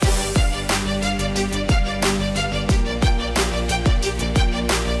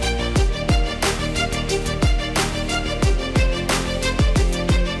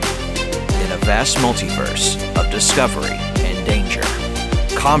endless multiverse of discovery and danger,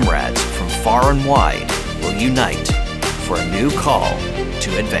 comrades from far and wide will unite for a new call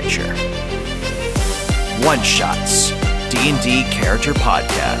to adventure. One Shots D&D Character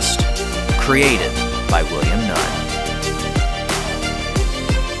Podcast, created by William Nunn.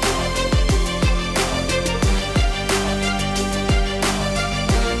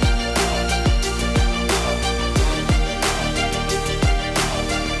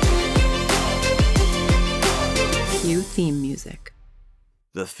 Cue theme music.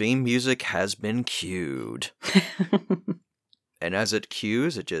 The theme music has been cued. And as it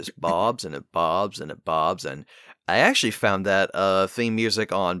cues, it just bobs and it bobs and it bobs. And I actually found that theme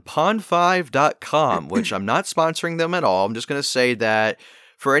music on pond5.com, which I'm not sponsoring them at all. I'm just going to say that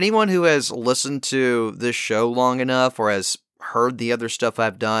for anyone who has listened to this show long enough or has heard the other stuff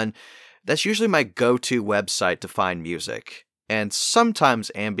I've done, that's usually my go-to website to find music. And sometimes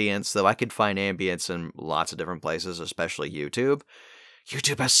ambience, though I could find ambience in lots of different places, especially YouTube.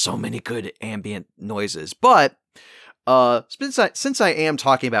 YouTube has so many good ambient noises. But since I am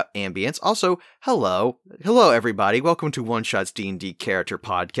talking about ambience, also, hello everybody. Welcome to One Shot's D&D Character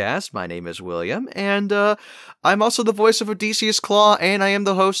Podcast. My name is William, and I'm also the voice of Odysseus Claw, and I am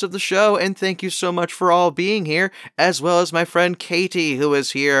the host of the show, and thank you so much for all being here, as well as my friend Katie, who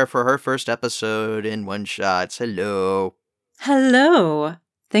is here for her first episode in One Shots. Hello. Hello.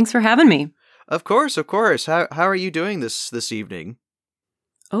 Thanks for having me. Of course. How are you doing this evening?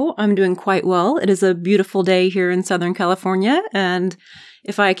 Oh, I'm doing quite well. It is a beautiful day here in Southern California, and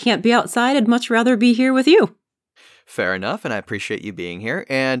if I can't be outside, I'd much rather be here with you. Fair enough, and I appreciate you being here.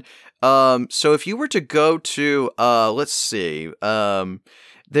 And so if you were to go to, let's see,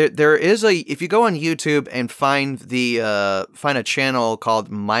 there is if you go on YouTube and find a channel called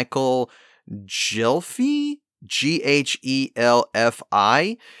Michael Ghelfi, Ghelfi.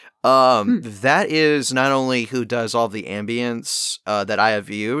 That is not only who does all the ambience that I have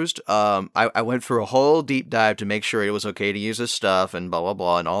used. I went through a whole deep dive to make sure it was okay to use his stuff and blah blah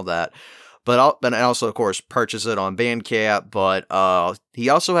blah and all that. But I also, of course, purchase it on Bandcamp. But he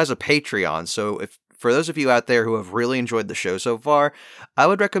also has a Patreon. So for those of you out there who have really enjoyed the show so far, I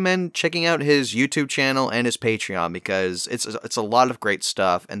would recommend checking out his YouTube channel and his Patreon because it's a lot of great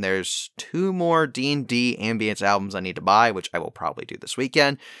stuff. And there's 2 more D&D ambience albums I need to buy, which I will probably do this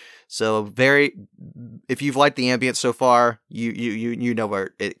weekend. So if you've liked the ambience so far, you know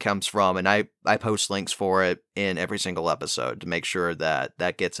where it comes from, and I post links for it in every single episode to make sure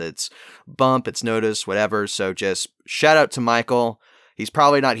that gets its bump, its notice, whatever. So just shout out to Michael. He's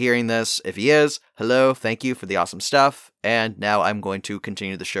probably not hearing this. If he is, hello, thank you for the awesome stuff. And now I'm going to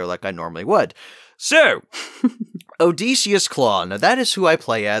continue the show like I normally would. So, Odysseus Claw. Now, that is who I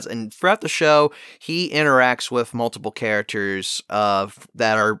play as. And throughout the show, he interacts with multiple characters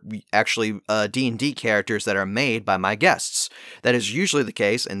that are actually D&D characters that are made by my guests. That is usually the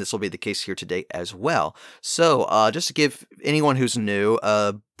case, and this will be the case here today as well. So, just to give anyone who's new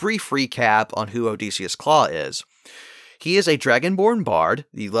a brief recap on who Odysseus Claw is. He is a dragonborn bard,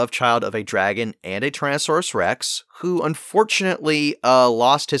 the love child of a dragon and a Tyrannosaurus Rex, who unfortunately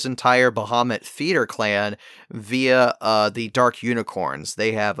lost his entire Bahamut theater clan via the Dark Unicorns.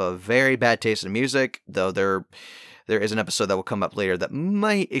 They have a very bad taste in music, though there is an episode that will come up later that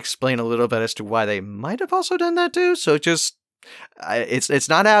might explain a little bit as to why they might have also done that too. So it's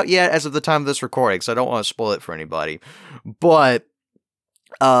not out yet as of the time of this recording, so I don't want to spoil it for anybody. But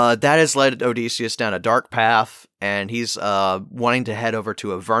that has led Odysseus down a dark path, and he's wanting to head over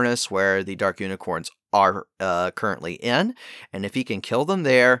to Avernus, where the Dark Unicorns are currently in, and if he can kill them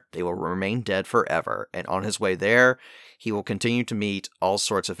there, they will remain dead forever. And on his way there, he will continue to meet all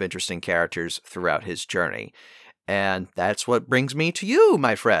sorts of interesting characters throughout his journey. And that's what brings me to you,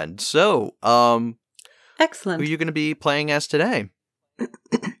 my friend. So, Excellent. Who are you going to be playing as today?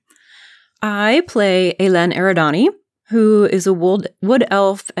 I play Elen Eridani, who is a wood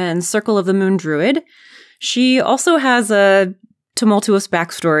elf and Circle of the Moon druid. She also has a tumultuous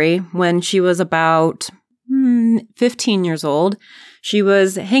backstory. When she was about 15 years old, she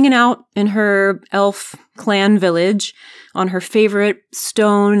was hanging out in her elf clan village on her favorite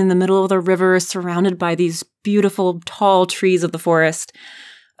stone in the middle of the river, surrounded by these beautiful tall trees of the forest.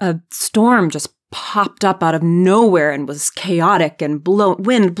 A storm just popped up out of nowhere and was chaotic and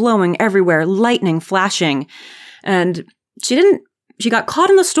wind blowing everywhere, lightning flashing. And she got caught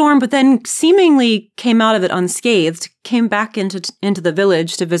in the storm, but then seemingly came out of it unscathed, came back into the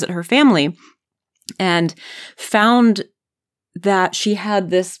village to visit her family, and found that she had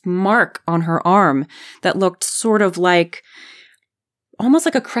this mark on her arm that looked sort of like, almost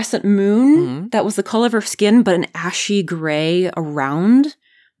like a crescent moon that was the color of her skin, but an ashy gray around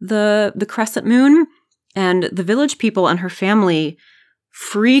the crescent moon, and the village people and her family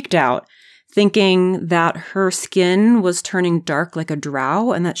freaked out, thinking that her skin was turning dark like a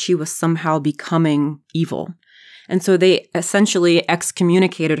drow and that she was somehow becoming evil. And so they essentially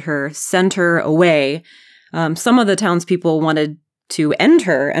excommunicated her, sent her away. Some of the townspeople wanted to end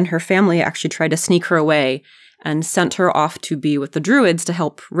her, and her family actually tried to sneak her away and sent her off to be with the druids to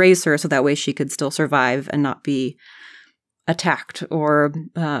help raise her so that way she could still survive and not be attacked or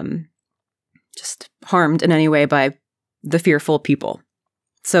just harmed in any way by the fearful people.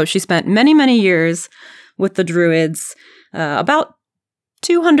 So she spent many, many years with the druids, about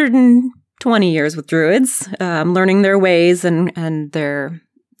 220 years with druids, learning their ways and their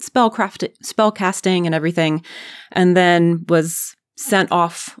spell casting and everything, and then was sent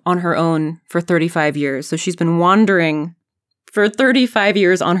off on her own for 35 years. So she's been wandering for 35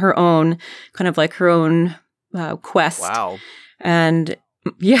 years on her own, kind of like her own quest. Wow. And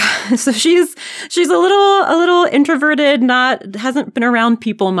yeah, so she's a little introverted, hasn't been around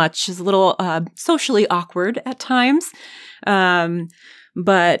people much. She's a little socially awkward at times.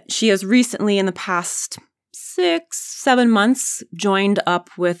 But she has recently, in the past 6-7 months, joined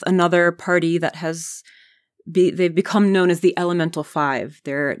up with another party that they've become known as the Elemental Five.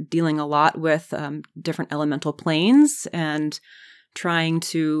 They're dealing a lot with different elemental planes and trying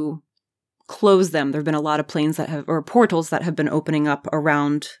to close them. There have been a lot of planes or portals that have been opening up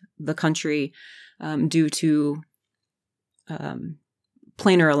around the country due to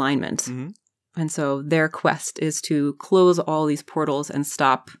planar alignment. Mm-hmm. And so their quest is to close all these portals and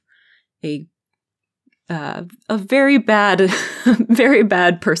stop a very bad, very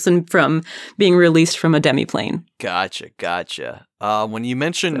bad person from being released from a demiplane. Gotcha. When you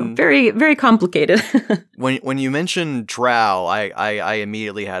mentioned very, very complicated. when you mentioned drow, I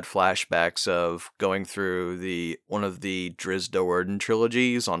immediately had flashbacks of going through one of the Drizzt Do'Urden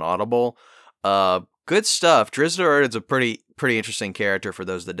trilogies on Audible. Good stuff. Drizzt Do'Urden's a pretty interesting character for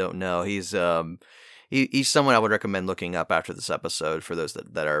those that don't know. He's someone I would recommend looking up after this episode for those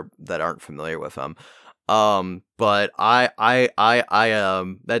that aren't familiar with him. But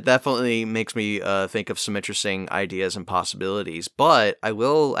that definitely makes me think of some interesting ideas and possibilities. But I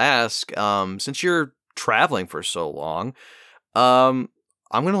will ask, since you're traveling for so long, I'm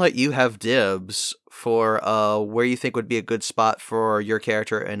going to let you have dibs for where you think would be a good spot for your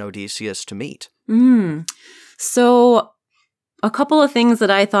character and Odysseus to meet. So a couple of things that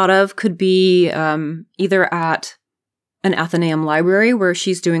I thought of could be either at an Athenaeum library where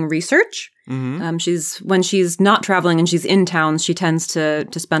she's doing research. Mm-hmm. When she's not traveling and she's in town, she tends to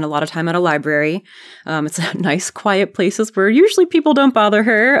spend a lot of time at a library. It's a nice, quiet places where usually people don't bother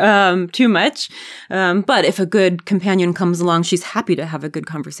her too much. But if a good companion comes along, she's happy to have a good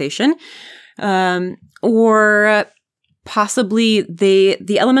conversation. Or possibly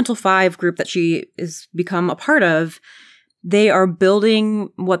the Elemental Five group that she is become a part of. They are building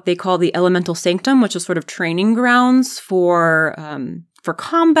what they call the Elemental Sanctum, which is sort of training grounds for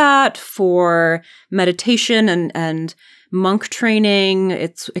combat, for meditation and monk training.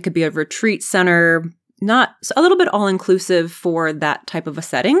 It could be a retreat center, a little bit all inclusive for that type of a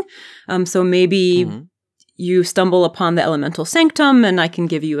setting. So maybe you stumble upon the Elemental Sanctum, and I can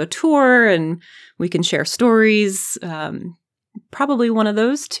give you a tour, and we can share stories. Probably one of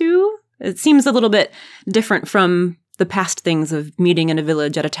those two. It seems a little bit different from the past things of meeting in a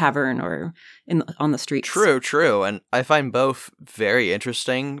village at a tavern or on the streets. True. And I find both very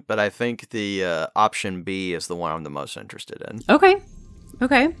interesting, but I think the option B is the one I'm the most interested in. Okay.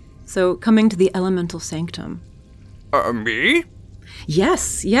 So coming to the Elemental Sanctum. Me?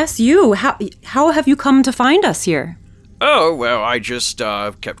 Yes, you. How have you come to find us here? Oh, well, I just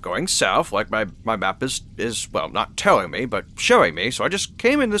kept going south, like my map is, well, not telling me, but showing me, so I just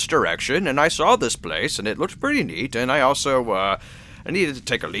came in this direction, and I saw this place, and it looked pretty neat, and I also, I needed to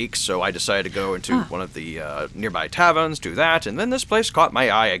take a leak, so I decided to go into one of the nearby taverns, do that, and then this place caught my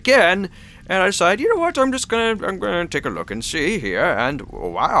eye again, and I decided, you know what, I'm gonna take a look and see here, and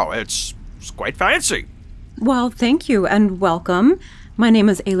wow, it's quite fancy. Well, thank you, and welcome. My name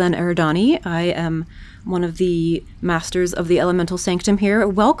is Aylin Eridani. I am one of the masters of the Elemental Sanctum here.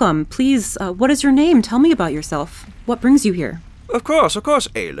 Welcome. Please, what is your name? Tell me about yourself. What brings you here? Of course,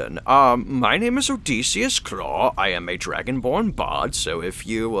 Aylin. My name is Odysseus Claw. I am a dragonborn bard, so if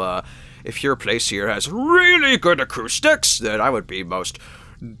your place here has really good acoustics, then I would be most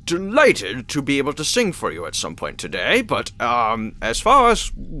delighted to be able to sing for you at some point today. But, as far as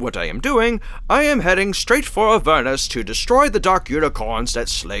what I am doing, I am heading straight for Avernus to destroy the dark unicorns that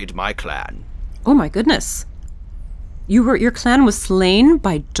slayed my clan. Oh my goodness. Your clan was slain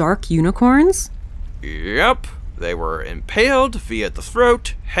by dark unicorns? Yep. They were impaled via the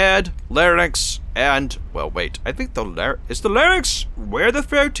throat, head, larynx, and, well, wait, I think is the larynx where the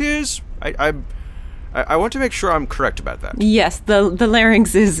throat is? I want to make sure I'm correct about that. Yes, the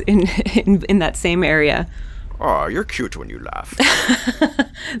larynx is in that same area. Oh, you're cute when you laugh.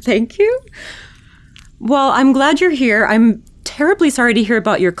 Thank you. Well, I'm glad you're here. I'm terribly sorry to hear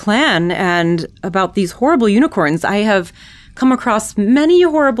about your clan and about these horrible unicorns. I have come across many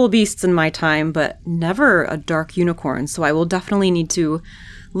horrible beasts in my time, but never a dark unicorn. So I will definitely need to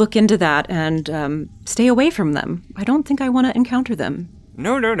look into that and stay away from them. I don't think I want to encounter them.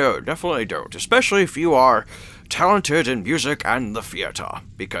 No, definitely don't. Especially if you are talented in music and the theater.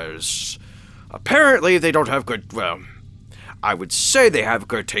 Because apparently they don't have good, well, I would say they have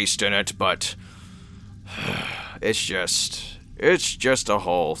good taste in it, but it's just a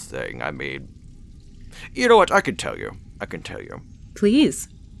whole thing. I mean, you know what? I can tell you. Please.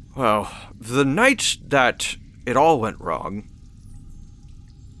 Well, the night that it all went wrong,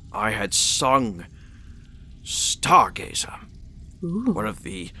 I had sung Stargazer. Ooh. One of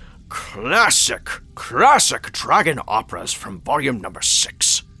the classic dragon operas from volume number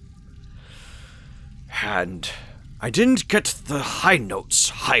 6. And I didn't get the high notes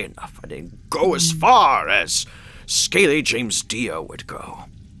high enough. I didn't go as far as Scaly James Dio would go.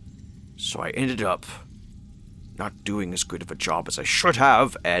 So I ended up not doing as good of a job as I should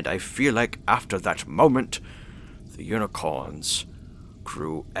have, and I feel like after that moment, the unicorns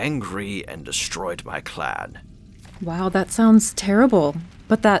grew angry and destroyed my clan. Wow, that sounds terrible.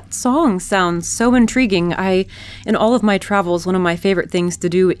 But that song sounds so intriguing. In all of my travels, one of my favorite things to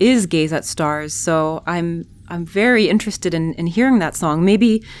do is gaze at stars. So I'm very interested in hearing that song.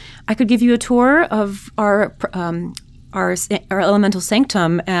 Maybe I could give you a tour of our elemental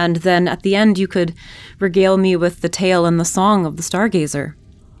sanctum, and then at the end you could regale me with the tale and the song of the Stargazer.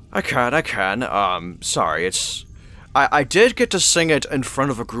 I can. Sorry, I did get to sing it in front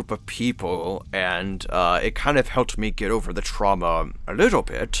of a group of people, and it kind of helped me get over the trauma a little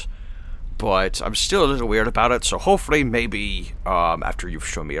bit, but I'm still a little weird about it, so hopefully maybe after you've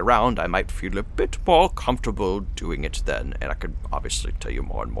shown me around, I might feel a bit more comfortable doing it then, and I could obviously tell you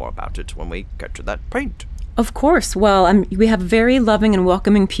more and more about it when we get to that point. Of course. Well, we have very loving and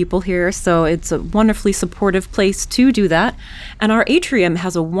welcoming people here, so it's a wonderfully supportive place to do that. And our atrium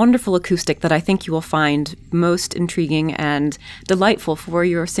has a wonderful acoustic that I think you will find most intriguing and delightful for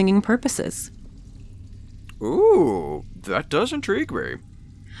your singing purposes. Ooh, that does intrigue me.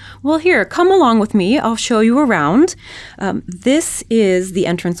 Well, here, come along with me. I'll show you around. This is the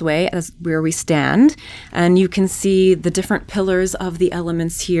entranceway as where we stand, and you can see the different pillars of the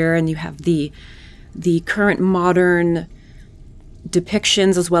elements here, and you have the current modern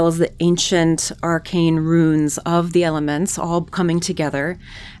depictions as well as the ancient arcane runes of the elements all coming together.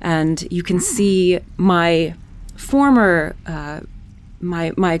 And you can see my former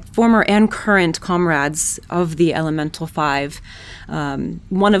and current comrades of the Elemental Five,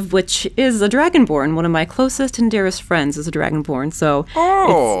 one of which is a Dragonborn. One of my closest and dearest friends is a Dragonborn. So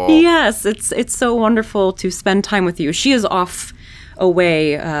it's so wonderful to spend time with you. She is off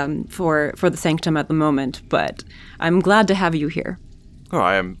away for the Sanctum at the moment, but I'm glad to have you here. Oh,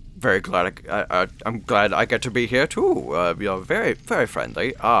 I am very glad. I'm glad I get to be here too. You're very, very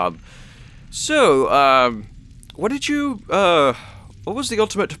friendly. What was the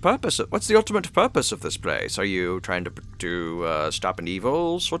ultimate purpose? What's the ultimate purpose of this place? Are you trying to stop an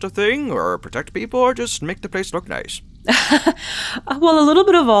evil sort of thing, or protect people, or just make the place look nice? Well, a little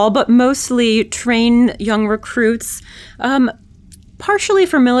bit of all, but mostly train young recruits. Partially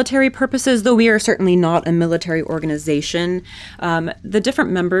for military purposes, though we are certainly not a military organization. The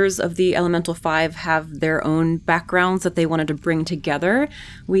different members of the Elemental Five have their own backgrounds that they wanted to bring together.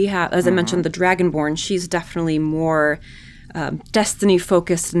 We have, as I mentioned, the Dragonborn. She's definitely more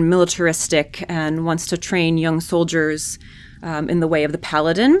destiny-focused and militaristic and wants to train young soldiers in the way of the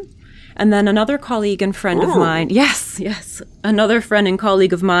Paladin. And then another colleague and friend of mine, yes, another friend and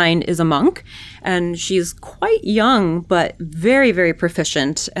colleague of mine is a monk, and she's quite young, but very, very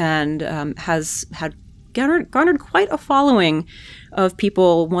proficient, and has had garnered quite a following of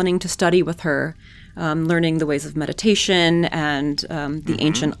people wanting to study with her, learning the ways of meditation and the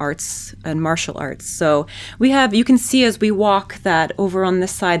ancient arts and martial arts. So you can see as we walk that over on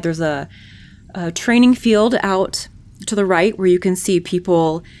this side, there's a training field out to the right where you can see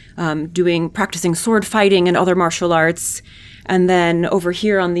people practicing sword fighting and other martial arts. And then over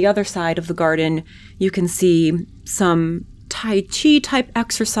here on the other side of the garden, you can see some Tai Chi type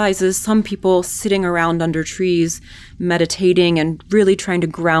exercises, some people sitting around under trees, meditating and really trying to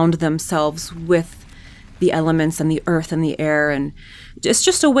ground themselves with the elements and the earth and the air. And it's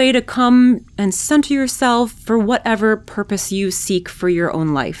just a way to come and center yourself for whatever purpose you seek for your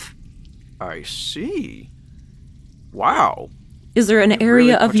own life. I see. Wow. Is there an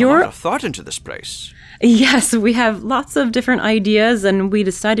area really of put your... a lot of thought into this place. Yes, we have lots of different ideas, and we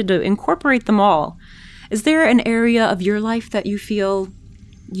decided to incorporate them all. Is there an area of your life that you feel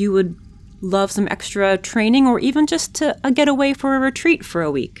you would love some extra training, or even just to get away for a retreat for a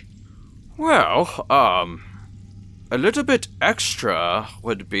week? Well, a little bit extra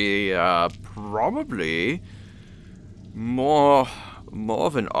would be, probably more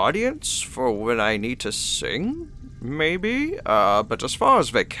of an audience for when I need to sing, maybe. But as far as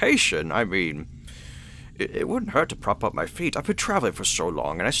vacation, I mean, it wouldn't hurt to prop up my feet. I've been traveling for so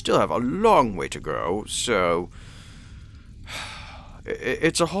long, and I still have a long way to go, so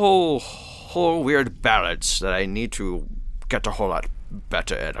it's a whole weird balance that I need to get a whole lot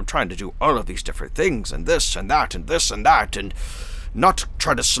better at. I'm trying to do all of these different things, and this and that, and this and that, and not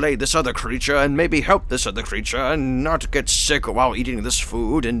try to slay this other creature, and maybe help this other creature, and not get sick while eating this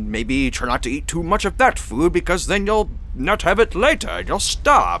food, and maybe try not to eat too much of that food, because then you'll not have it later, and you'll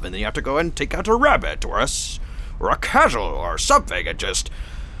starve, and then you have to go and take out a rabbit, or a cattle, or something, and just...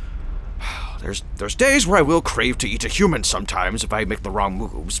 There's days where I will crave to eat a human sometimes if I make the wrong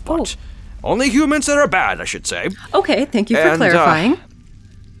moves, but only humans that are bad, I should say. Okay, thank you for clarifying.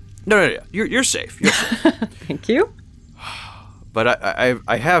 No, you're safe. You're safe. Thank you. But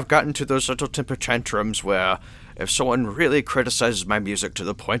I have gotten to those little temper tantrums where if someone really criticizes my music to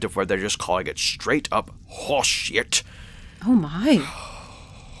the point of where they're just calling it straight up horseshit. Oh my.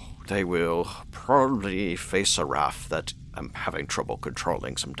 They will probably face a wrath that I'm having trouble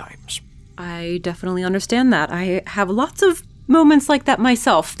controlling sometimes. I definitely understand that. I have lots of moments like that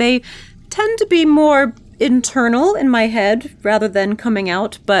myself. They tend to be more internal in my head rather than coming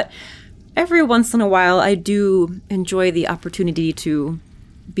out, but every once in a while I do enjoy the opportunity to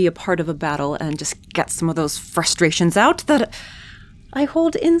be a part of a battle and just get some of those frustrations out that I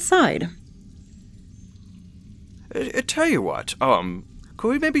hold inside. I tell you what, could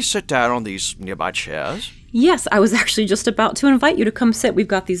we maybe sit down on these nearby chairs? Yes, I was actually just about to invite you to come sit. We've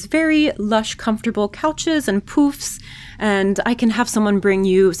got these very lush, comfortable couches and poofs, and I can have someone bring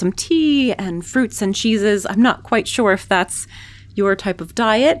you some tea and fruits and cheeses. I'm not quite sure if that's your type of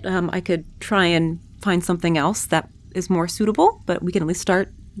diet. I could try and find something else that is more suitable, but we can at least start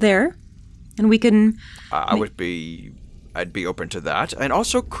there, and we can... I'd be open to that. And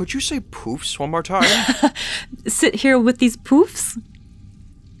also, could you say poofs one more time? Sit here with these poofs?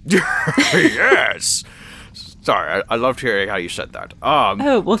 Yes! Sorry, I loved hearing how you said that.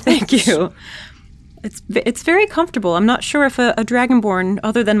 Oh, well, thank you. It's very comfortable. I'm not sure if a Dragonborn,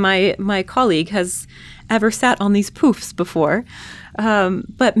 other than my colleague, has ever sat on these poofs before.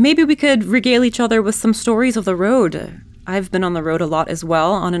 But maybe we could regale each other with some stories of the road. I've been on the road a lot as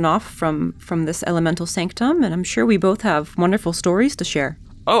well, on and off from this elemental sanctum, and I'm sure we both have wonderful stories to share.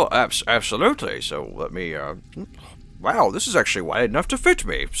 Oh, absolutely. So let me, wow, this is actually wide enough to fit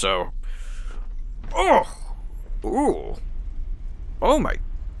me, so... Ooh. Oh my...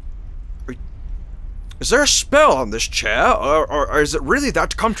 Is there a spell on this chair, or is it really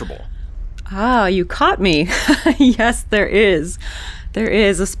that comfortable? Ah, you caught me. Yes, there is. There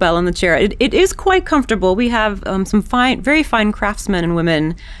is a spell on the chair. It is quite comfortable. We have some very fine craftsmen and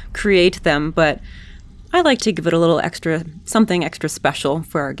women create them, but I like to give it a little something extra special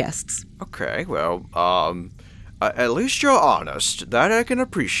for our guests. Okay, well, at least you're honest. That I can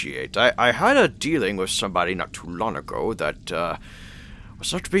appreciate. I had a dealing with somebody not too long ago that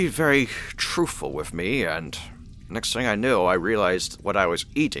was not to be very truthful with me, and next thing I knew, I realized what I was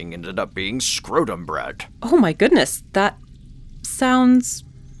eating ended up being scrotum bread. Oh my goodness, that sounds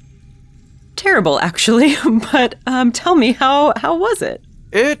terrible, actually. But tell me, how was it?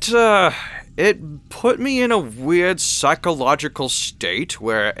 It put me in a weird psychological state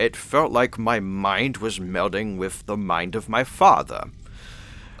where it felt like my mind was melding with the mind of my father.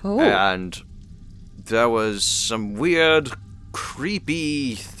 Oh. And there was some weird,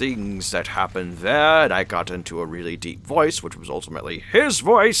 creepy things that happened there, and I got into a really deep voice, which was ultimately his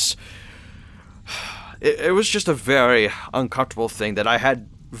voice. It was just a very uncomfortable thing that I had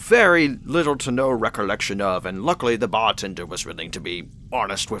very little to no recollection of, and luckily the bartender was willing to be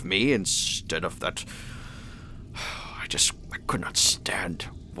honest with me instead of that. I could not stand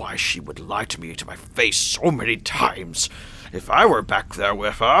why she would lie to me to my face so many times. If I were back there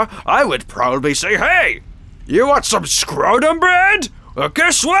with her, I would probably say, "Hey, you want some scrotum bread? Well,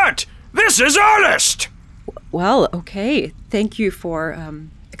 guess what? This is honest!" Well, okay. Thank you for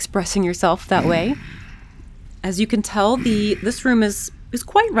expressing yourself that way. As you can tell, this room is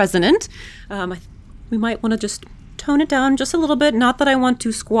quite resonant. we might want to just tone it down just a little bit. Not that I want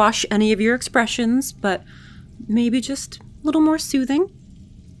to squash any of your expressions, but maybe just a little more soothing.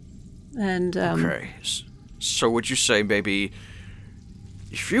 And, Okay. So would you say maybe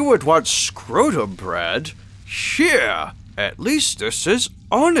if you would want scrotum bread, here, at least this is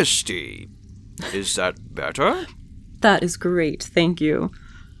honesty. Is that better? That is great, thank you.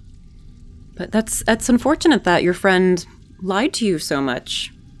 But that's unfortunate that your friend lied to you so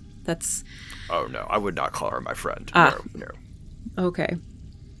much. That's... Oh, no, I would not call her my friend. No. Okay.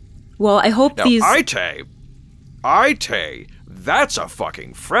 Well, I hope Now, these... Aite, that's a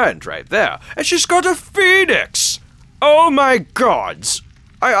fucking friend right there. And she's got a phoenix! Oh my gods!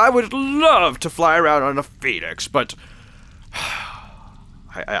 I would love to fly around on a phoenix, but...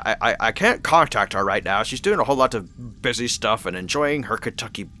 I can't contact her right now. She's doing a whole lot of busy stuff and enjoying her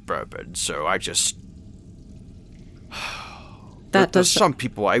Kentucky bourbon, so I just... There's some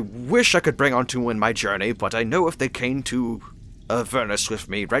people I wish I could bring onto in my journey, but I know if they came to Avernus with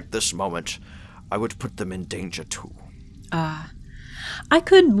me right this moment, I would put them in danger too. I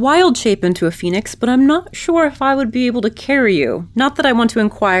could wild shape into a phoenix, but I'm not sure if I would be able to carry you. Not that I want to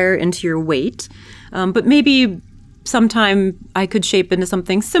inquire into your weight, but maybe sometime I could shape into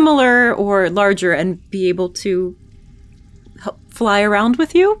something similar or larger and be able to fly around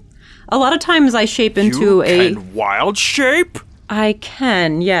with you. A lot of times I shape into You can wild shape? I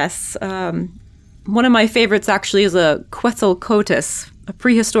can, yes. One of my favorites actually is a Quetzalcoatlus, a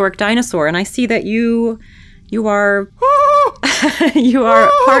prehistoric dinosaur, and I see that you are you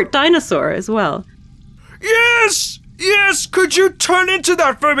are part dinosaur as well. Yes. Could you turn into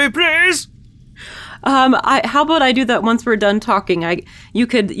that for me, please? How about I do that once we're done talking? You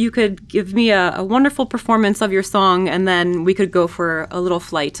could give me a wonderful performance of your song, and then we could go for a little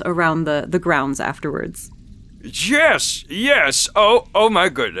flight around the grounds afterwards. Yes. Oh my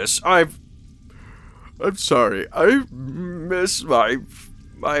goodness. I'm sorry. I miss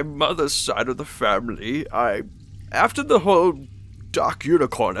my mother's side of the family. After the whole Dark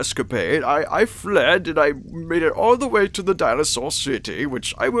Unicorn escapade, I fled and I made it all the way to the Dinosaur City,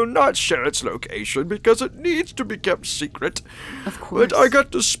 which I will not share its location because it needs to be kept secret. Of course. But I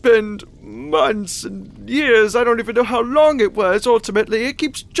got to spend months and years, I don't even know how long it was ultimately. It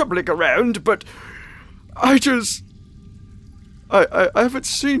keeps jumbling around, but I haven't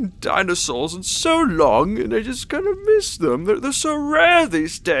seen dinosaurs in so long, and I just kind of miss them. They're so rare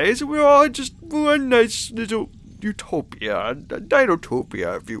these days, and we're all just one nice little utopia, a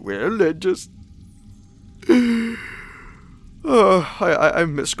dinotopia, if you will, and just... I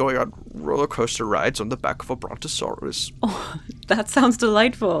miss going on roller coaster rides on the back of a brontosaurus. Oh, that sounds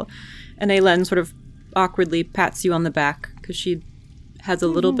delightful. And Aylin sort of awkwardly pats you on the back, because she has a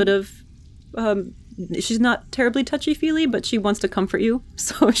little bit of... she's not terribly touchy-feely, but she wants to comfort you,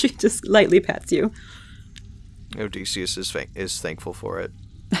 so she just lightly pats you. Odysseus is thankful for it.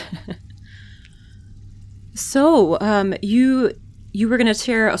 So, you were going to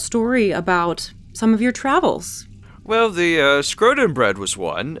share a story about some of your travels. Well, the scrotum bread was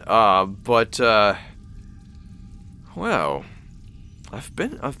one, but well, I've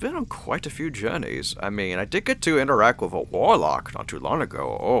been on quite a few journeys. I mean, I did get to interact with a warlock not too long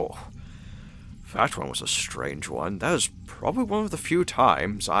ago. Oh, that one was a strange one. That was probably one of the few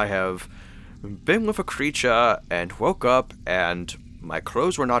times I have been with a creature and woke up and my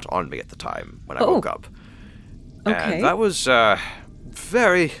clothes were not on me at the time when I woke up. Okay. And that was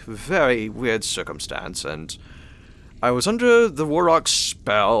very, very weird circumstance, and I was under the warlock's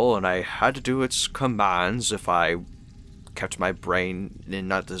spell, and I had to do its commands if I kept my brain in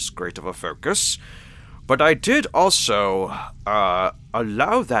not as great of a focus. But I did also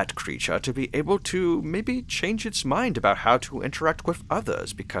allow that creature to be able to maybe change its mind about how to interact with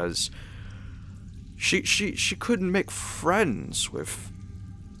others, because she couldn't make friends with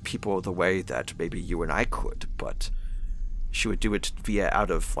people the way that maybe you and I could, but she would do it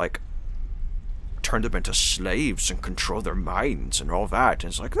turn them into slaves and control their minds and all that.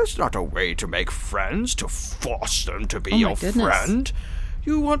 And it's like, that's not a way to make friends, to force them to be your friend.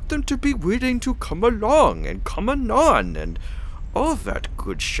 You want them to be willing to come along and come anon and all that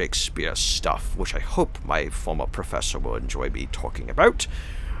good Shakespeare stuff, which I hope my former professor will enjoy me talking about.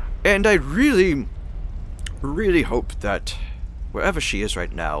 And I really, really hope that wherever she is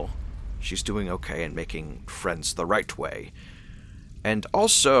right now, she's doing okay and making friends the right way. And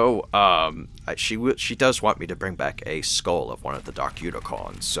also, she does want me to bring back a skull of one of the Dark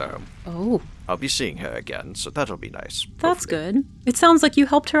Unicorns, so I'll be seeing her again, so that'll be nice. That's good. It sounds like you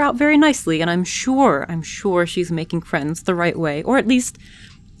helped her out very nicely, and I'm sure she's making friends the right way, or at least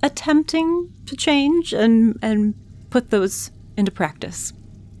attempting to change and put those into practice.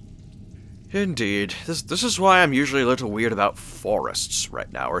 Indeed. This is why I'm usually a little weird about forests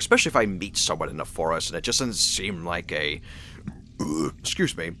right now, or especially if I meet someone in a forest and it just doesn't seem like a...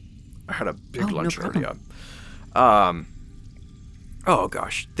 excuse me. I had a big lunch earlier. Oh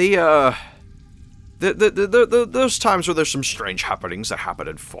gosh. Those times where there's some strange happenings that happen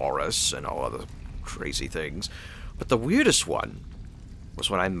in forests and all other crazy things. But the weirdest one was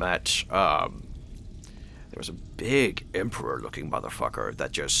when I met, there was a big emperor-looking motherfucker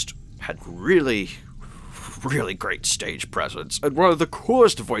that just had really, really great stage presence, and one of the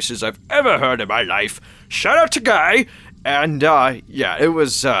coolest voices I've ever heard in my life. Shout out to Guy! And, yeah, it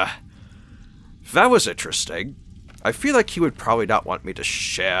was, that was interesting. I feel like he would probably not want me to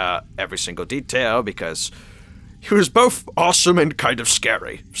share every single detail, because he was both awesome and kind of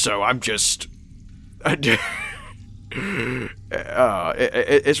scary, so I'm just... it's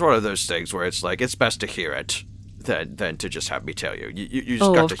one of those things where it's like, it's best to hear it than to just have me tell you. You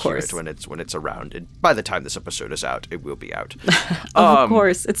just got to hear it when it's around. And by the time this episode is out, it will be out. Of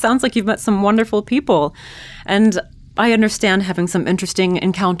course. It sounds like you've met some wonderful people. And I understand having some interesting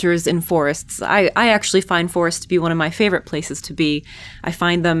encounters in forests. I actually find forests to be one of my favorite places to be. I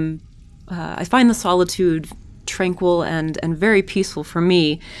find the solitude tranquil and very peaceful for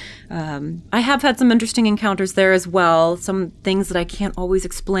me. I have had some interesting encounters there as well. Some things that I can't always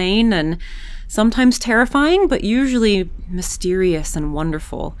explain, and sometimes terrifying, but usually mysterious and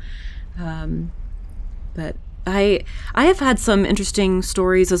wonderful. But I have had some interesting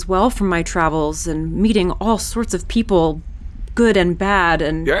stories as well from my travels and meeting all sorts of people, good and bad,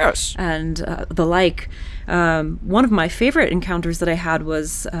 and yes, and the like. One of my favorite encounters that I had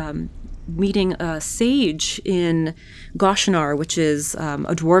was meeting a sage in Goshenar, which is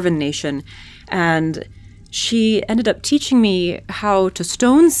a dwarven nation, and she ended up teaching me how to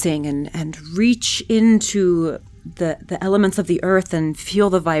stone sing and reach into the elements of the earth and feel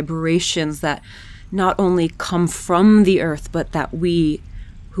the vibrations that not only come from the earth, but that we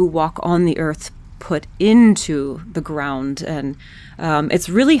who walk on the earth put into the ground. And it's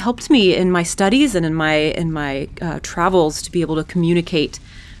really helped me in my studies and in my travels to be able to communicate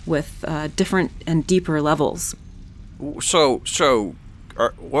with different and deeper levels. So,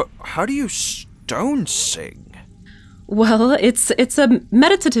 how do you stone sing? Well, it's a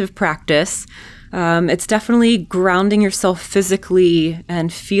meditative practice. It's definitely grounding yourself physically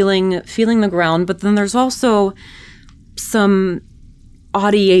and feeling the ground, but then there's also some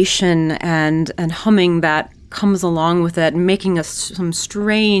audiation and humming that comes along with it, making some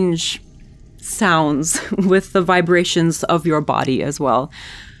strange sounds with the vibrations of your body as well.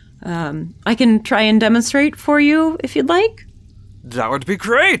 I can try and demonstrate for you if you'd like. That would be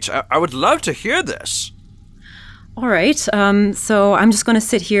great. I would love to hear this. All right. So I'm just going to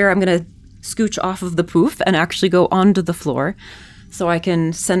sit here. I'm going to scooch off of the poof and actually go onto the floor so I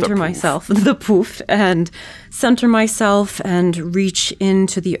can center myself, the poof, and center myself and reach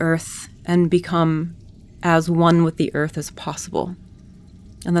into the earth and become as one with the earth as possible.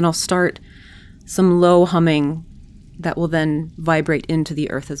 And then I'll start some low humming that will then vibrate into the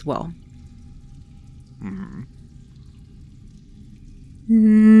earth as well. Mm-hmm.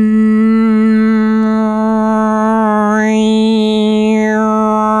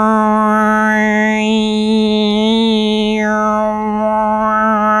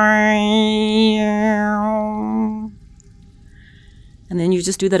 And then you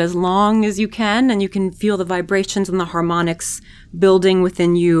just do that as long as you can, and you can feel the vibrations and the harmonics building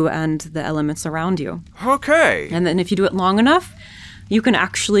within you and the elements around you. Okay. And then if you do it long enough, you can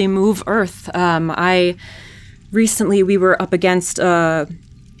actually move Earth. Recently, we were up against a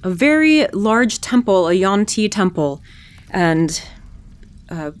very large temple, a Yuan-Ti temple, and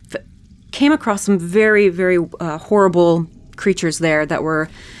came across some very, very horrible creatures there that were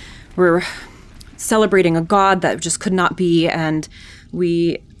celebrating a god that just could not be. And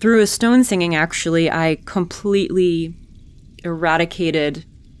through a stone singing, actually, I completely eradicated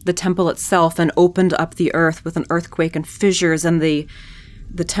the temple itself and opened up the earth with an earthquake and fissures, and the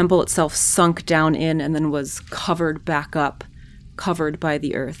temple itself sunk down in and then was covered back up, covered by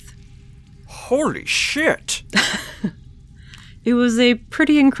the earth. Holy shit! It was a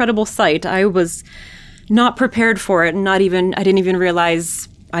pretty incredible sight. I was not prepared for it, and I didn't even realize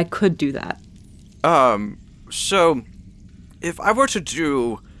I could do that. So if I were to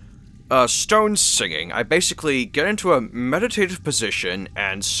do stone singing, I basically get into a meditative position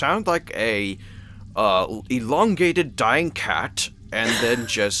and sound like a elongated dying cat, and then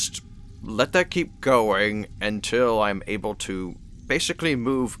just let that keep going until I'm able to basically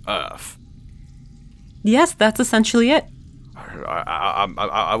move Earth. Yes, that's essentially it.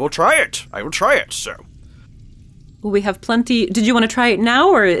 I will try it. I will try it, so. Well, we have plenty. Did you want to try it now,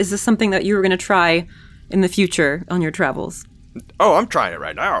 or is this something that you were going to try in the future on your travels? Oh, I'm trying it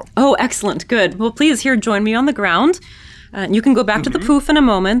right now. Oh, excellent. Good. Well, please, here, join me on the ground. You can go back to the poof in a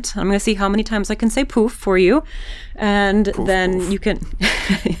moment. I'm going to see how many times I can say poof for you. And Poof, then poof. you can...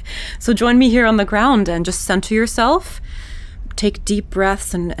 So join me here on the ground and just center yourself. Take deep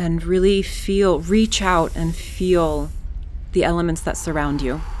breaths and really reach out and feel the elements that surround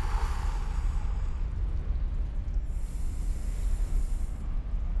you.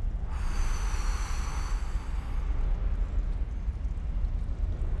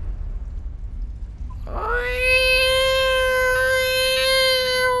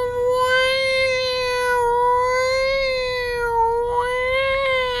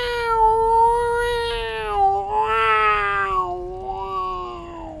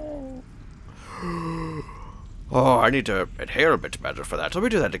 Oh, I need to inhale a bit better for that. Let me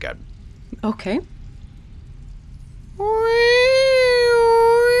do that again. Okay.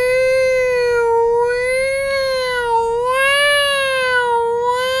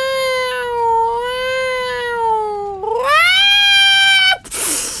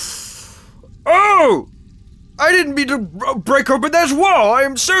 Oh! I didn't mean to break open this wall. I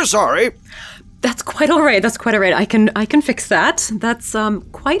am so sorry. That's quite all right. That's quite all right. I can fix that. That's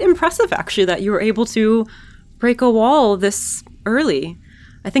quite impressive, actually, that you were able to break a wall this early.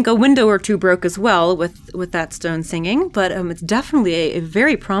 I think a window or two broke as well with that stone singing, but it's definitely a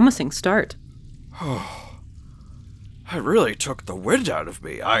very promising start. It really took the wind out of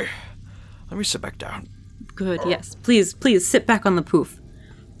me. Let me sit back down. Good. Yes. Please sit back on the poof.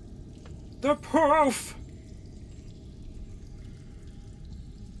 The poof!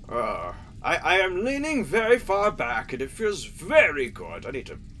 I am leaning very far back, and it feels very good. I need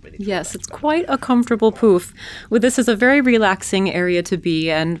to Yes, it's quite a comfortable poof. With this is a very relaxing area to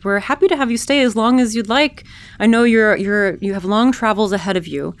be, and we're happy to have you stay as long as you'd like. I know you have long travels ahead of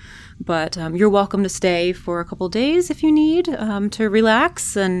you, but you're welcome to stay for a couple days if you need to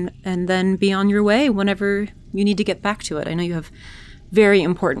relax and then be on your way whenever you need to get back to it. I know you have very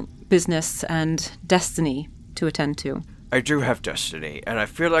important business and destiny to attend to. I do have destiny, and I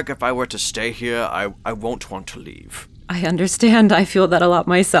feel like if I were to stay here, I won't want to leave. I understand. I feel that a lot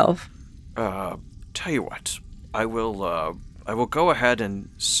myself. Tell you what, I will go ahead and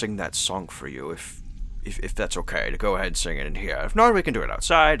sing that song for you if that's okay, to go ahead and sing it in here. If not, we can do it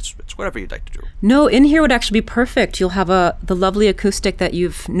outside. It's whatever you'd like to do. No, in here would actually be perfect. You'll have the lovely acoustic that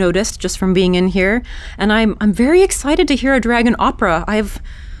you've noticed just from being in here. And I'm very excited to hear a dragon opera. I've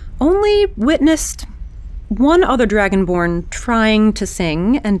only witnessed one other dragonborn trying to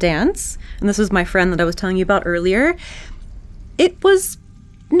sing and dance, and this was my friend that I was telling you about earlier. It was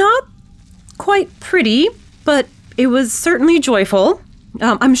not quite pretty, but it was certainly joyful.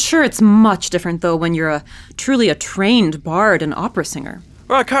 I'm sure it's much different, though, when you're truly a trained bard and opera singer.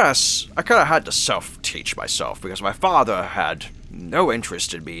 Well, I kind of had to self-teach myself, because my father had no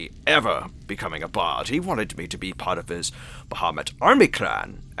interest in me ever becoming a bard. He wanted me to be part of his Bahamut army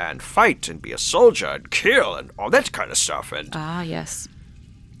clan and fight and be a soldier and kill and all that kind of stuff. And yes.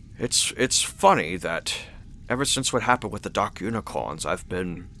 It's funny that ever since what happened with the Dark Unicorns, I've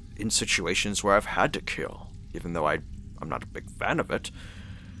been in situations where I've had to kill, even though I'm not a big fan of it.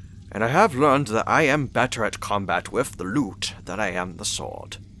 And I have learned that I am better at combat with the lute than I am the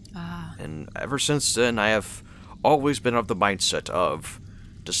sword. And ever since then, I have always been of the mindset of,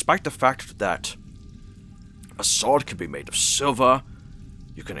 despite the fact that a sword can be made of silver,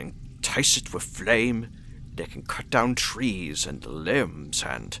 you can entice it with flame, it can cut down trees and limbs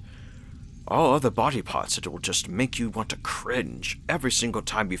and all other body parts, it will just make you want to cringe every single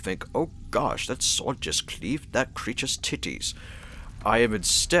time you think, oh gosh, that sword just cleaved that creature's titties. I am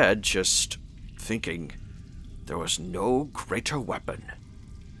instead just thinking there was no greater weapon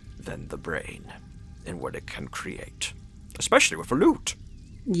than the brain and what it can create, especially with a lute.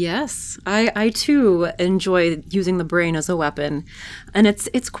 Yes, I too enjoy using the brain as a weapon. And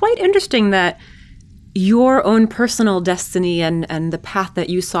it's quite interesting that your own personal destiny and the path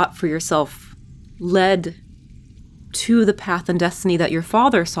that you sought for yourself led to the path and destiny that your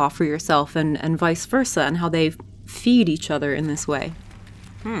father saw for yourself and vice versa, and how they feed each other in this way.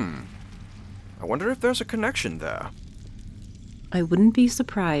 I wonder if there's a connection there. I wouldn't be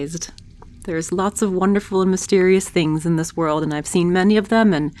surprised. There's lots of wonderful and mysterious things in this world, and I've seen many of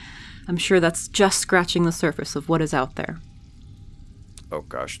them, and I'm sure that's just scratching the surface of what is out there. Oh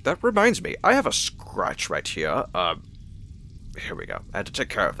gosh, that reminds me. I have a scratch right here. Here we go. I had to take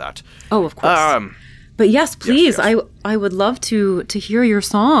care of that. Oh, of course. But yes, please, yes. I would love to hear your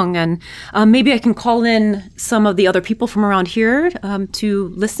song, and maybe I can call in some of the other people from around here to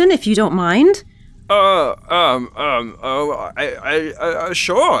listen, if you don't mind.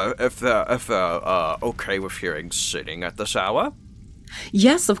 Sure, if they're okay with hearing singing at this hour.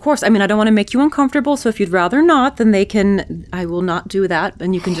 Yes, of course. I mean, I don't want to make you uncomfortable, so if you'd rather not, then I will not do that,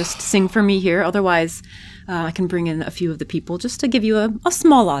 and you can just sing for me here. Otherwise, I can bring in a few of the people just to give you a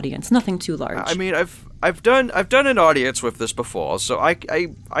small audience, nothing too large. I mean, I've done an audience with this before, so I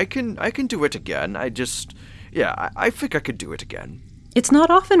can do it again. I think I could do it again. It's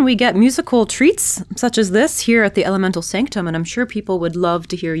not often we get musical treats such as this here at the Elemental Sanctum, and I'm sure people would love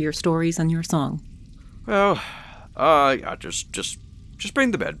to hear your stories and your song. Well, yeah, just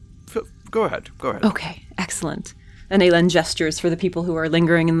bring them in. Go ahead. Okay, excellent. And Aelin gestures for the people who are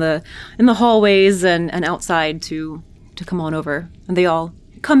lingering in the hallways and outside to come on over. And they all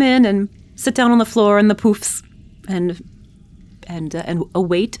come in and sit down on the floor in the poofs and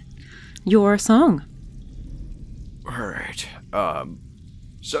await your song. All right.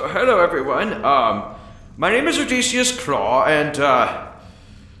 So hello everyone. My name is Odysseus Claw, and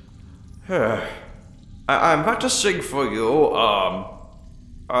I'm about to sing for you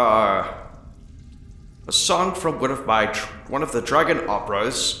a song from one of the dragon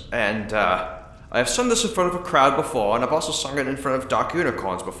operas, and I've sung this in front of a crowd before, and I've also sung it in front of dark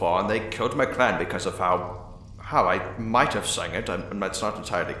unicorns before, and they killed my clan because of how I might have sang it. It's not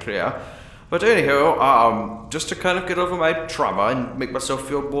entirely clear. But anywho, just to kind of get over my trauma and make myself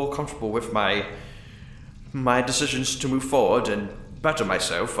feel more comfortable with my decisions to move forward and better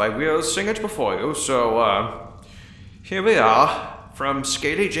myself, I will sing it before you. So, here we are, from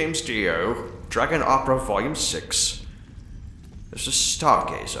Scaly James Dio, Dragon Opera Volume 6. This is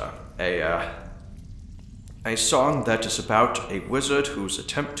Stargazer, a song that is about a wizard whose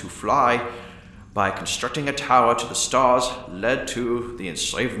attempt to fly by constructing a tower to the stars led to the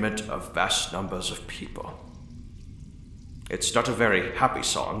enslavement of vast numbers of people. It's not a very happy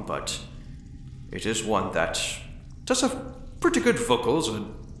song, but it is one that does have pretty good vocals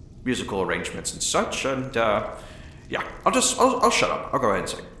and musical arrangements and such, and yeah, I'll shut up. I'll go ahead and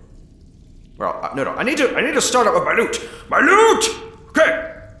sing. Well, no, I need to start up with my lute. My lute! Okay.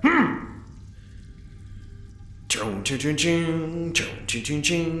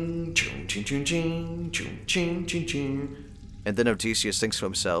 And then Odysseus thinks to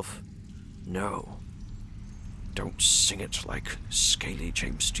himself, no, don't sing it like Scaly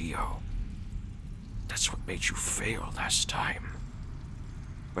James Dio. That's what made you fail last time.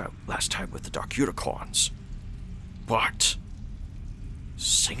 Well, last time with the Dark Unicorns. But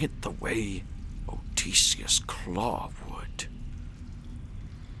sing it the way Odysseus Claw would.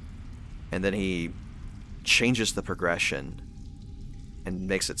 And then he changes the progression and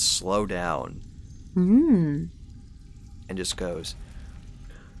makes it slow down. And just goes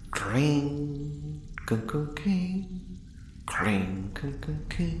cring, king, king, cring, king,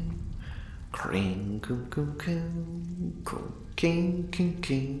 king, cring, king, king, king,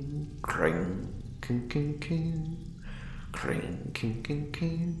 king, cring, king, king, king, cring, king, king,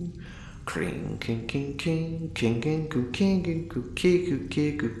 king. Cring, king, king, king, king, king, coo, king, king, coo, king, coo,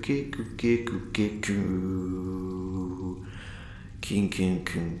 king, coo, king, coo, king, coo, king, king,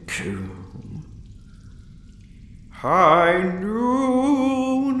 king, coo. High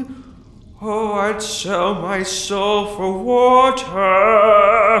noon, oh, I'd sell my soul for water.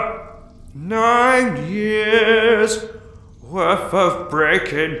 9 years worth of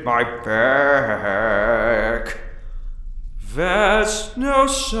breaking my back. There's no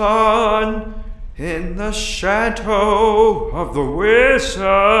sun in the shadow of the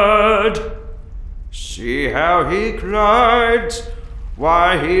wizard. See how he glides,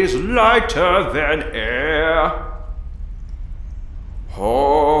 why he's lighter than air.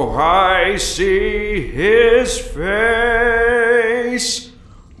 Oh, I see his face.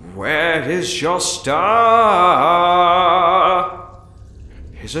 Where is your star?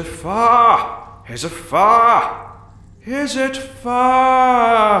 Is it far? Is it far? Is it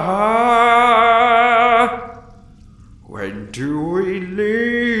far? When do we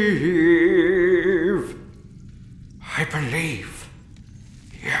leave? I believe.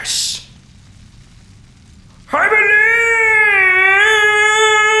 Yes. I believe!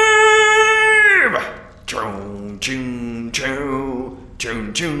 Choo, choo, choo,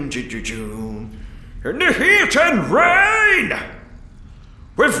 choo, choo, choo, choo. In the heat and rain,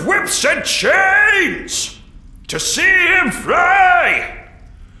 with whips and chains, to see him fly,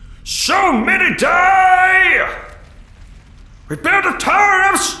 so many die. We built a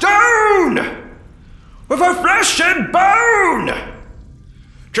tower of stone with our flesh and bone,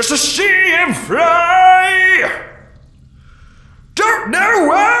 just to see him fly. Don't know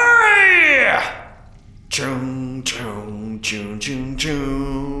why. Choom, choom, choom, choom,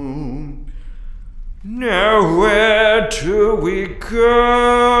 choom. Now where do we go?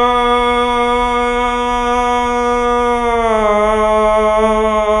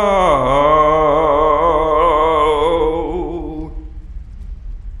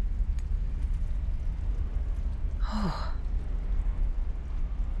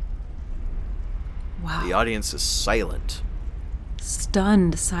 Wow. The audience is silent.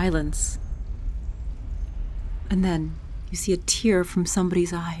 Stunned silence. And then you see a tear from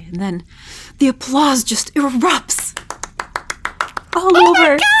somebody's eye, and then the applause just erupts all over.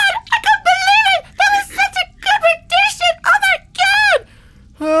 My God! I can't believe it! That was such a good rendition! Oh my God!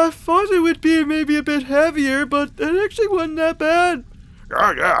 I thought it would be maybe a bit heavier, but it actually wasn't that bad.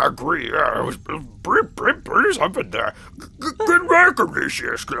 Yeah, I agree. Yeah, it was pretty something there. Good work,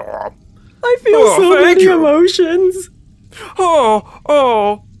 Odysseus Claw. I feel Oh, so thank many you. emotions.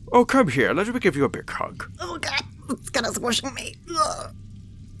 Oh, come here. Let me give you a big hug. Oh God, it's kind of squishing me. Ugh.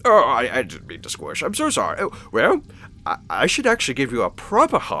 Oh, I didn't mean to squish. I'm so sorry. Oh, well, I should actually give you a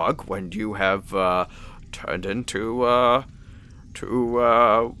proper hug when you have turned into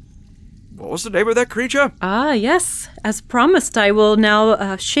what was the name of that creature? Ah, yes. As promised, I will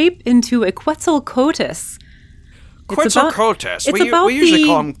now shape into a Quetzalcoatlus. Quetzalcoatlus. it's We about usually the-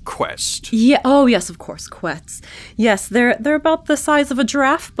 call him Quest. Yeah. Oh, yes. Of course, Quetz. Yes, they're about the size of a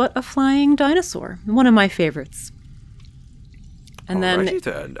giraffe, but a flying dinosaur. One of my favorites. And then Alrighty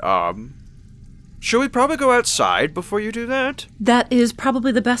then. Should we probably go outside before you do that? that is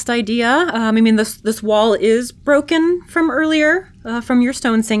probably the best idea. I mean, this wall is broken from earlier, from your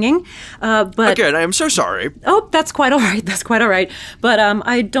stone singing, but Again, I am so sorry. oh, that's quite all right. That's quite all right. But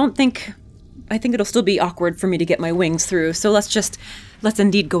I don't think. I think it'll still be awkward for me to get my wings through. So let's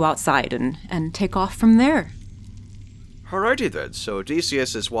indeed go outside and take off from there. Alrighty then. So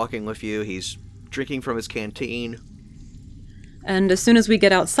Odysseus is walking with you. He's drinking from his canteen. And as soon as we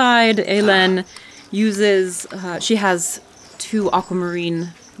get outside, Aelen uses. She has 2 aquamarine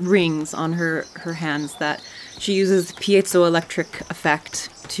rings on her hands that she uses piezoelectric effect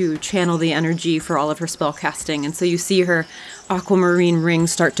to channel the energy for all of her spell casting. And so you see her aquamarine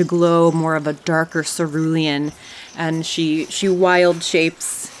rings start to glow more of a darker cerulean, and she wild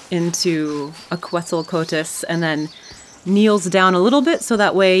shapes into a Quetzalcoatlus and then kneels down a little bit so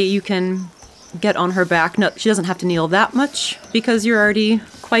that way you can get on her back. No, she doesn't have to kneel that much because you're already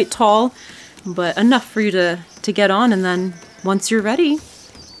quite tall, but enough for you to get on, and then once you're ready,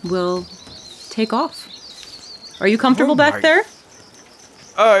 we'll take off. Are you comfortable Oh back my- there?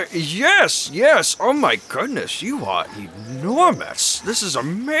 Yes. Oh my goodness, you are enormous. This is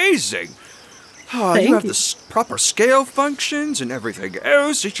amazing. Thank You have you. the proper scale functions and everything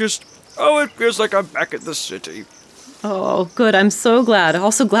else. It feels like I'm back at the city. Oh, good. I'm so glad.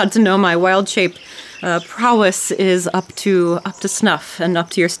 Also glad to know my wild shape prowess is up to snuff and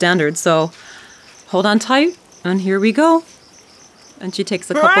up to your standards. So hold on tight, and here we go. And she takes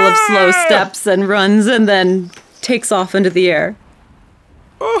a couple of slow steps and runs, and then takes off into the air.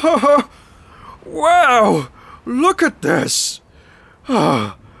 Oh, wow! Look at this.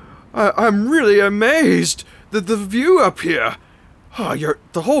 I'm really amazed. The view up here.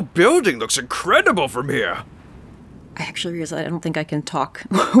 The whole building looks incredible from here. I actually realize I don't think I can talk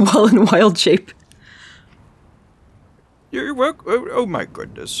while in wild shape. You're welcome. Oh my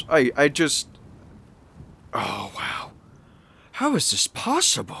goodness. I just. Oh wow. How is this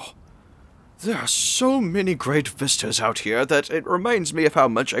possible? There are so many great vistas out here that it reminds me of how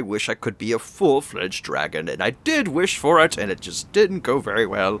much I wish I could be a full-fledged dragon, and I did wish for it, and it just didn't go very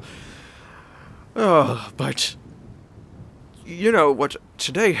well. Oh, but you know what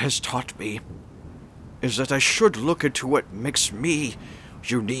today has taught me is that I should look into what makes me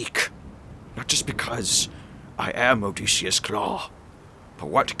unique, not just because I am Odysseus Claw, but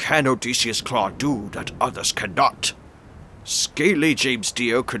what can Odysseus Claw do that others cannot? Scaly James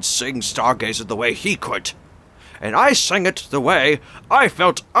Dio could sing Stargazer the way he could, and I sang it the way I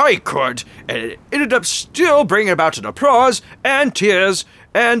felt I could, and it ended up still bringing about an applause and tears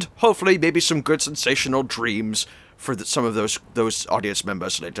and hopefully maybe some good sensational dreams for some of those audience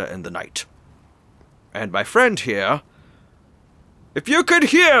members later in the night. And my friend here, if you could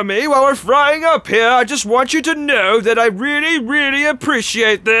hear me while we're flying up here, I just want you to know that I really, really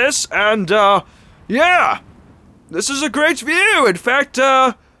appreciate this, and yeah. This is a great view. In fact,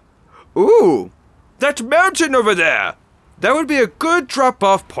 ooh, that mountain over there. That would be a good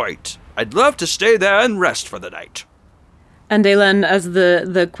drop-off point. I'd love to stay there and rest for the night. And Aelen, as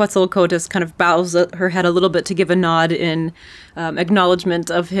the Quetzalcoatlus kind of bows her head a little bit to give a nod in acknowledgement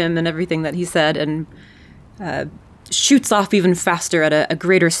of him and everything that he said, and shoots off even faster at a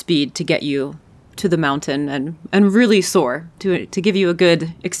greater speed to get you to the mountain and really soar to give you a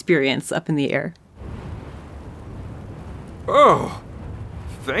good experience up in the air. Oh,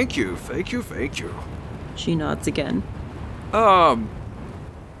 thank you, thank you, thank you. She nods again. I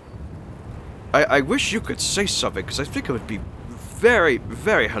wish you could say something, because I think it would be very,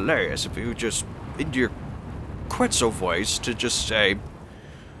 very hilarious if you just, in your Quetzal voice, to just say,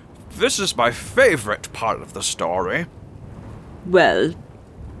 "This is my favorite part of the story." Well,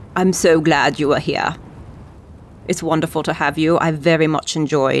 I'm so glad you are here. It's wonderful to have you. I very much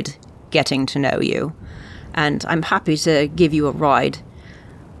enjoyed getting to know you, and I'm happy to give you a ride.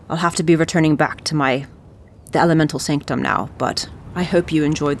 I'll have to be returning back to the Elemental Sanctum now, but I hope you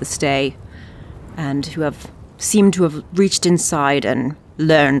enjoyed the stay, and you have seemed to have reached inside and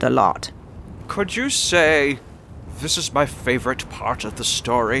learned a lot. Could you say, "This is my favorite part of the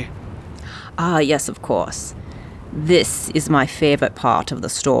story"? Ah, yes, of course. This is my favorite part of the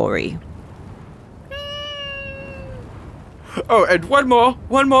story. Oh, and one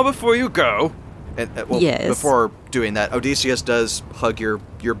more before you go. And Yes. before doing that, Odysseus does hug your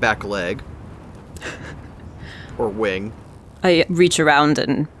back leg. Or wing. I reach around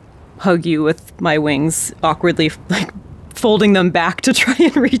and hug you with my wings, awkwardly, folding them back to try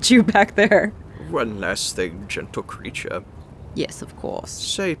and reach you back there. One last thing, gentle creature. Yes, of course.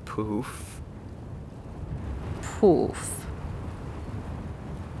 Say poof. Poof.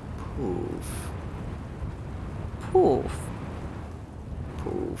 Poof. Poof.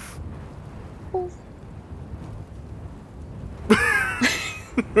 Poof. Poof.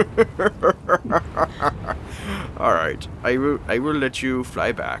 All right, I will let you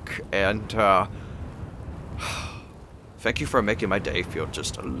fly back, and thank you for making my day feel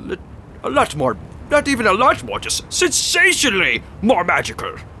just a lot more, not even a lot more, just sensationally more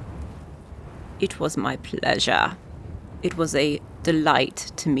magical. It was my pleasure. It was a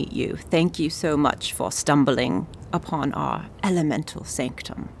delight to meet you. Thank you so much for stumbling upon our Elemental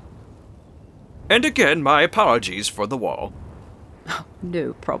Sanctum. And again, my apologies for the wall.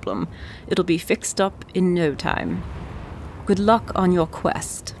 No problem. It'll be fixed up in no time. Good luck on your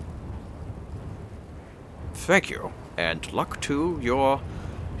quest. Thank you, and luck to your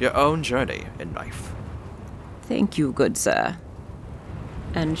own journey in life. Thank you, good sir.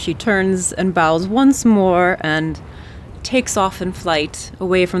 And she turns and bows once more and takes off in flight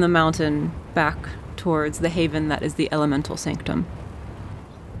away from the mountain back towards the haven that is the Elemental Sanctum.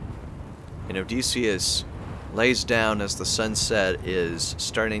 And Odysseus lays down as the sunset is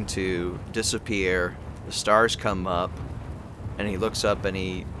starting to disappear. The stars come up, and he looks up and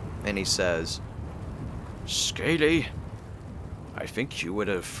he says, Scaly, I think you would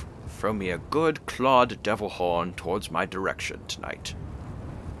have thrown me a good clawed devil horn towards my direction tonight.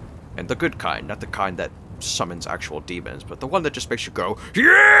 And the good kind, not the kind that summons actual demons, but the one that just makes you go,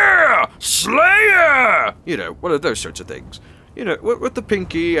 "Yeah! Slayer!" You know, one of those sorts of things. You know, with the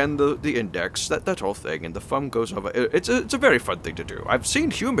pinky and the index, that whole thing, and the thumb goes over. It's a very fun thing to do. I've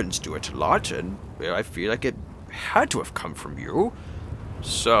seen humans do it a lot, and I feel like it had to have come from you.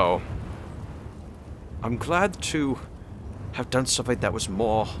 So, I'm glad to have done something that was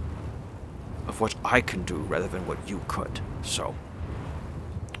more of what I can do rather than what you could. So,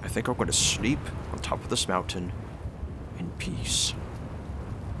 I think I'm going to sleep on top of this mountain in peace.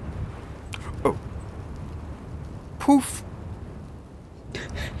 Oh. Poof.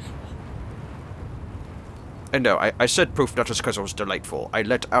 And no, I said poof not just because it was delightful. I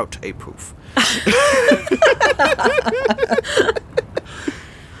let out a poof.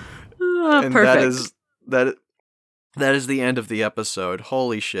 and Perfect. that is the end of the episode.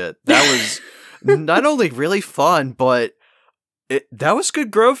 Holy shit. That was not only really fun, but that was good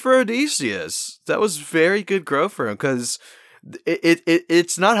growth for Odysseus. That was very good growth for him, because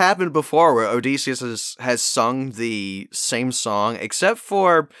it's not happened before where Odysseus has sung the same song, except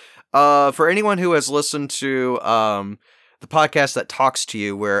for anyone who has listened to the podcast that talks to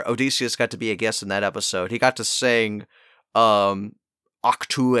you, where Odysseus got to be a guest in that episode. He got to sing Octu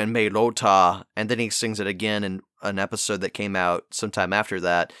and Melota, and then he sings it again in an episode that came out sometime after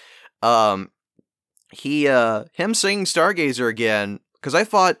that. Him singing Stargazer again, because I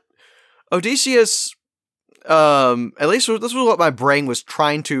thought Odysseus, at least this was what my brain was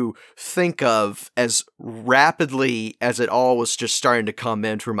trying to think of as rapidly as it all was just starting to come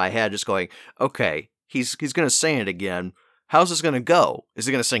in through my head, just going, okay, he's going to sing it again. How's this going to go? Is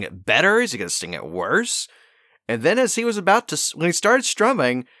he going to sing it better? Is he going to sing it worse? And then as he was when he started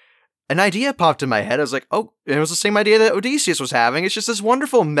strumming, an idea popped in my head. I was like, oh, it was the same idea that Odysseus was having. It's just this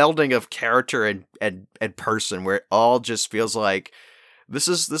wonderful melding of character and person, where it all just feels like this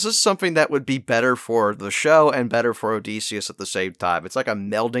is something that would be better for the show and better for Odysseus at the same time. It's like a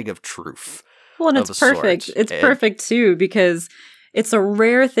melding of truth. Well, and it's perfect. It's perfect too, because it's a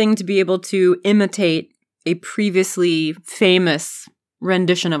rare thing to be able to imitate a previously famous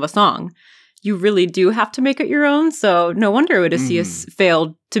rendition of a song. You really do have to make it your own. So no wonder Odysseus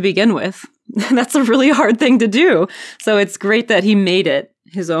failed to begin with. That's a really hard thing to do. So it's great that he made it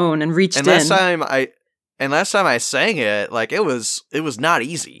his own and reached in. Last time I sang it, like it was not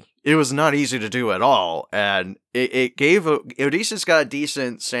easy. It was not easy to do at all, and it gave Odysseus got a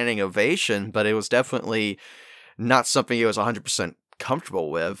decent standing ovation, but it was definitely not something he was 100%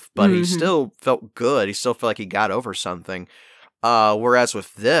 comfortable with. But he still felt good. He still felt like he got over something. Whereas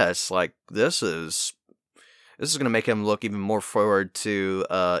with this, like this is going to make him look even more forward to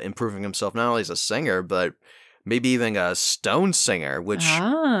improving himself, not only as a singer, but maybe even a stone singer. Which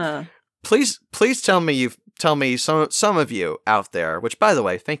please tell me some of you out there. Which, by the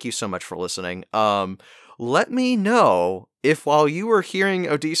way, thank you so much for listening. Let me know if while you were hearing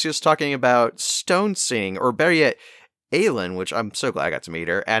Odysseus talking about stone singing, or better yet, Aelin, which I'm so glad I got to meet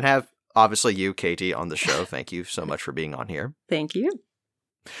her, and have obviously you, Katie, on the show. Thank you so much for being on here. Thank you.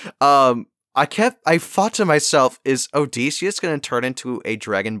 I thought to myself, is Odysseus going to turn into a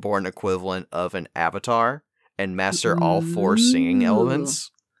Dragonborn equivalent of an avatar and master all 4 singing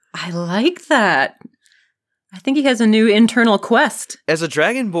elements? I like that. I think he has a new internal quest. As a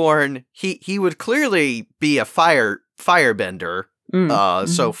Dragonborn, he would clearly be a firebender.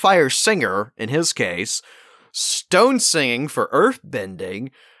 So fire singer in his case, stone singing for earth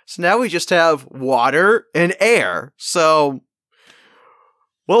bending. So now we just have water and air. So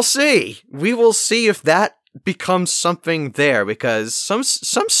we'll see. We will see if that becomes something there, because some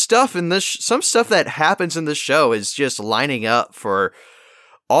stuff that happens in this show is just lining up for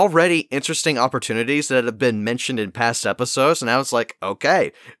already interesting opportunities that have been mentioned in past episodes. And I was like,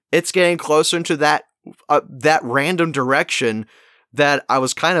 okay, it's getting closer into that random direction that I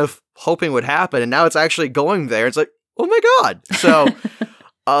was kind of hoping would happen. And now it's actually going there. It's like, oh my God. So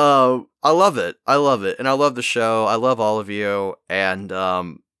I love it. And I love the show. I love all of you. And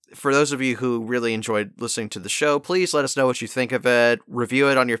for those of you who really enjoyed listening to the show, please let us know what you think of it. Review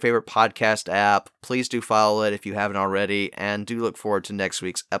it on your favorite podcast app. Please do follow it if you haven't already, and do look forward to next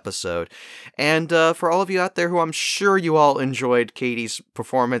week's episode. And for all of you out there who I'm sure you all enjoyed Katie's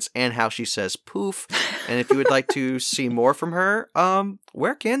performance and how she says poof, and if you would like to see more from her,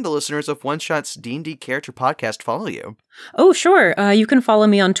 where can the listeners of One Shot's D&D Character Podcast follow you? Oh, sure. You can follow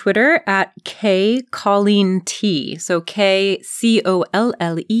me on Twitter at KColleenT. So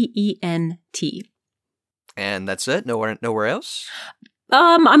KCOLLEENT. And that's it? Nowhere else?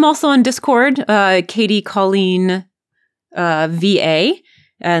 I'm also on Discord, Katie Colleen VA,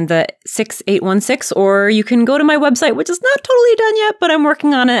 and the 6816, or you can go to my website, which is not totally done yet, but I'm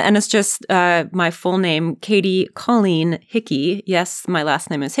working on it, and it's just my full name, Katie Colleen Hickey. Yes, my last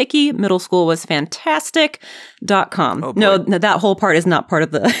name is Hickey. Middle school was fantastic.com. Oh, no, that whole part is not part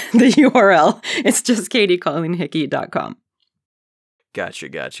of the URL. It's just katiecolleenhickey.com. Gotcha.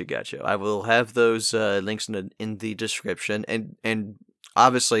 I will have those links in the description, and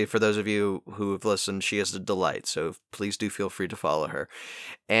obviously, for those of you who have listened, she is a delight, so please do feel free to follow her.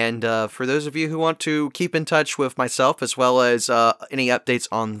 And for those of you who want to keep in touch with myself, as well as any updates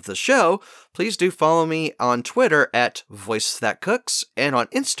on the show, please do follow me on Twitter at VoiceThatCooks, and on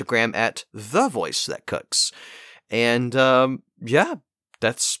Instagram at TheVoiceThatCooks. And yeah,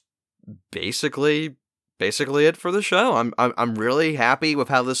 that's basically it for the show. I'm really happy with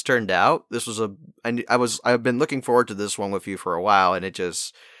how this turned out. This was I've been looking forward to this one with you for a while, and it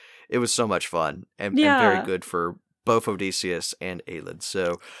was so much fun and very good for both Odysseus and Aelin.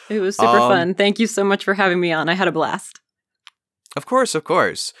 So it was super fun. Thank you so much for having me on. I had a blast. Of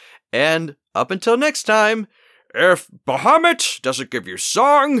course. And up until next time, if Bahamut doesn't give you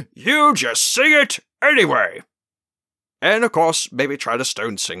song, you just sing it anyway. And of course, maybe try to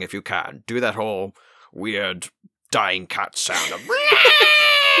stone sing if you can. Do that whole weird dying cat sound of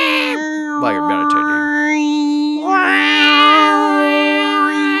while you're meditating.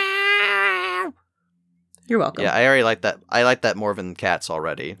 You're welcome. Yeah, I already like that. I like that more than Cats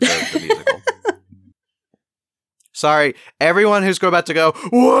already, the musical. Sorry, everyone who's about to go,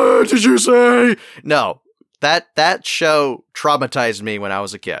 what did you say? No, that show traumatized me when I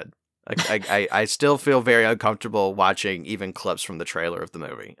was a kid. I still feel very uncomfortable watching even clips from the trailer of the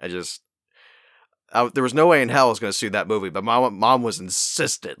movie. There was no way in hell I was going to see that movie, but mom was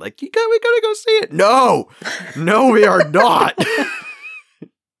insistent. Like, we gotta go see it. No, we are not.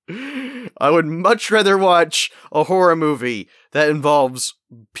 I would much rather watch a horror movie that involves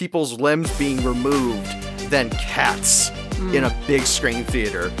people's limbs being removed than Cats in a big screen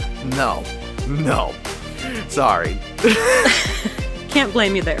theater. No. Sorry. Can't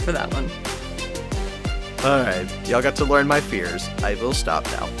blame you there for that one. All right, y'all got to learn my fears. I will stop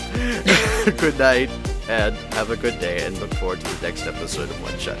now. Good night, and have a good day, and look forward to the next episode of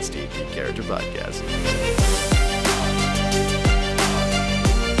One Shots D&D Character Podcast.